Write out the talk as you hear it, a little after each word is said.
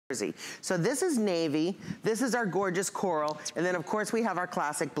So this is navy, this is our gorgeous coral, and then of course we have our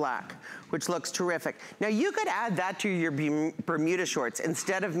classic black, which looks terrific. Now you could add that to your Bermuda shorts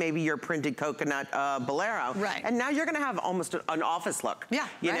instead of maybe your printed coconut bolero. Right. And now you're gonna have almost an office look. Yeah,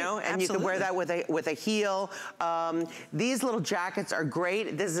 you know, and absolutely. you can wear that with a heel. These little jackets are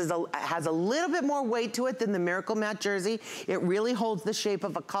great. This is has a little bit more weight to it than the Miracle Matte jersey. It really holds the shape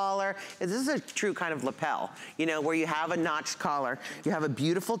of a collar. This is a true kind of lapel, you know, where you have a notched collar. You have a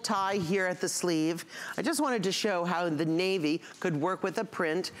beautiful tie here at the sleeve. I just wanted to show how the navy could work with a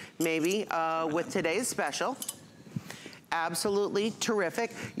print, maybe with today's special. Absolutely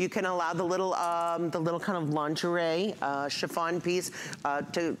terrific. You can allow the little kind of lingerie chiffon piece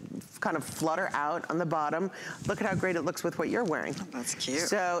to kind of flutter out on the bottom. Look at how great it looks with what you're wearing. Oh, that's cute.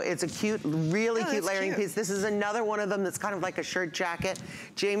 So it's a cute, really cute layering piece. This is another one of them that's kind of like a shirt jacket.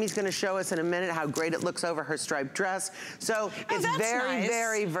 Jamie's gonna show us in a minute how great it looks over her striped dress. So it's very,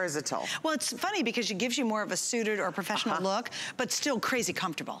 very versatile. Well, it's funny because it gives you more of a suited or professional look, but still crazy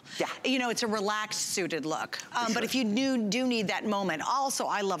comfortable. Yeah. You know, it's a relaxed suited look. But if you do need that moment. Also,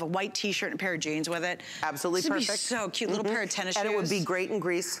 I love a white t-shirt and a pair of jeans with it. Absolutely perfect. This would be so cute. Little pair of tennis shoes. And it would be great in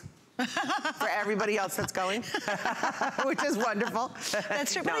Greece. For everybody else that's going, which is wonderful.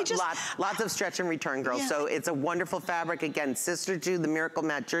 That's true. No, But lots of stretch and return, girls. Yeah. So it's a wonderful fabric. Again, sister to the Miracle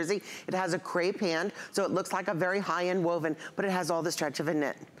Matte jersey. It has a crepe hand, so it looks like a very high-end woven, but it has all the stretch of a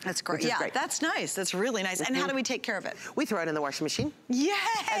knit. That's great. Yeah, great. That's nice. That's really nice. And how do we take care of it? We throw it in the washing machine. Yay!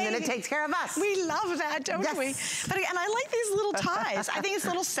 And then it takes care of us. We love that, don't we? And I like these little ties. I think it's a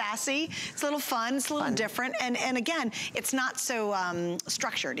little sassy. It's a little fun. It's a little different. And again, it's not so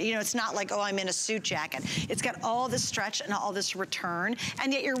structured. You know, it's not like, oh, I'm in a suit jacket. It's got all this stretch and all this return.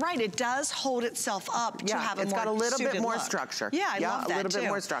 And yet you're right, it does hold itself up to have a more it's got a little bit more look. structure. Yeah, I love that a little bit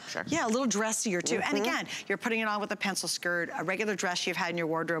more structure. Yeah, a little dressier too. And again, you're putting it on with a pencil skirt, a regular dress you've had in your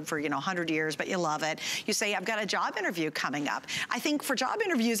wardrobe for, you know, 100 years, but you love it. You say, I've got a job interview coming up. I think for job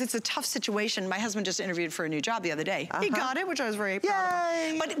interviews, it's a tough situation. My husband just interviewed for a new job the other day. He got it, which I was very proud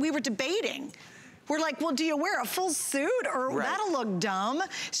of him. But we were debating. We're like, well, do you wear a full suit or that'll look dumb?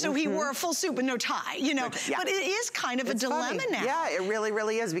 So he wore a full suit with no tie, you know. But it is kind of a dilemma now. Yeah, it really,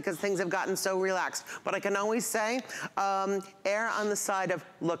 really is because things have gotten so relaxed. But I can always say, err on the side of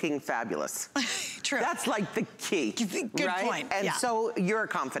looking fabulous. True. That's like the key. Good point. And so you're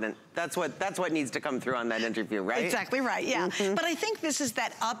confident. That's what needs to come through on that interview, right? Exactly right, yeah. But I think this is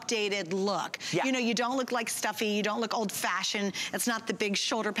that updated look. Yeah. You know, you don't look like stuffy, you don't look old-fashioned. It's not the big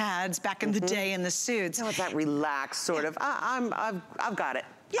shoulder pads back in the day in the suits. You know, it's that relaxed sort of, I've got it.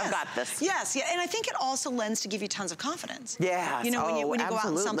 Yes. I've got this. Yes, yeah, and I think it also lends to give you tons of confidence. Yes. You know, when you go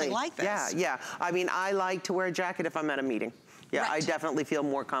out in something like this. Yeah, yeah. I mean, I like to wear a jacket if I'm at a meeting. Yeah, I definitely feel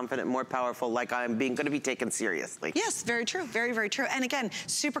more confident, more powerful, like I'm going to be taken seriously. Yes, very true, very, very true. And again,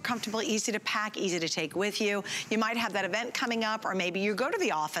 super comfortable, easy to pack, easy to take with you. You might have that event coming up, or maybe you go to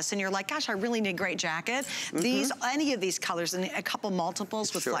the office and you're like, gosh, I really need a great jacket. Any of these colors and a couple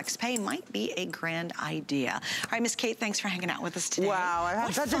multiples with flex pay might be a grand idea. All right, Miss Kate, thanks for hanging out with us today. Wow, I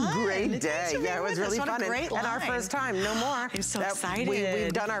had such a great day. Yeah, it was really fun. And our first time, no more. I'm so excited.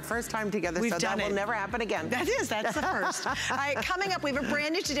 We've done our first time together, so that will never happen again. That's the first. All right, coming up, we have a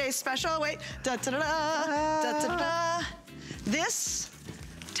brand new today's special. Wait, this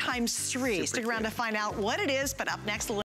 ×3. Stick around to find out what it is, but up next,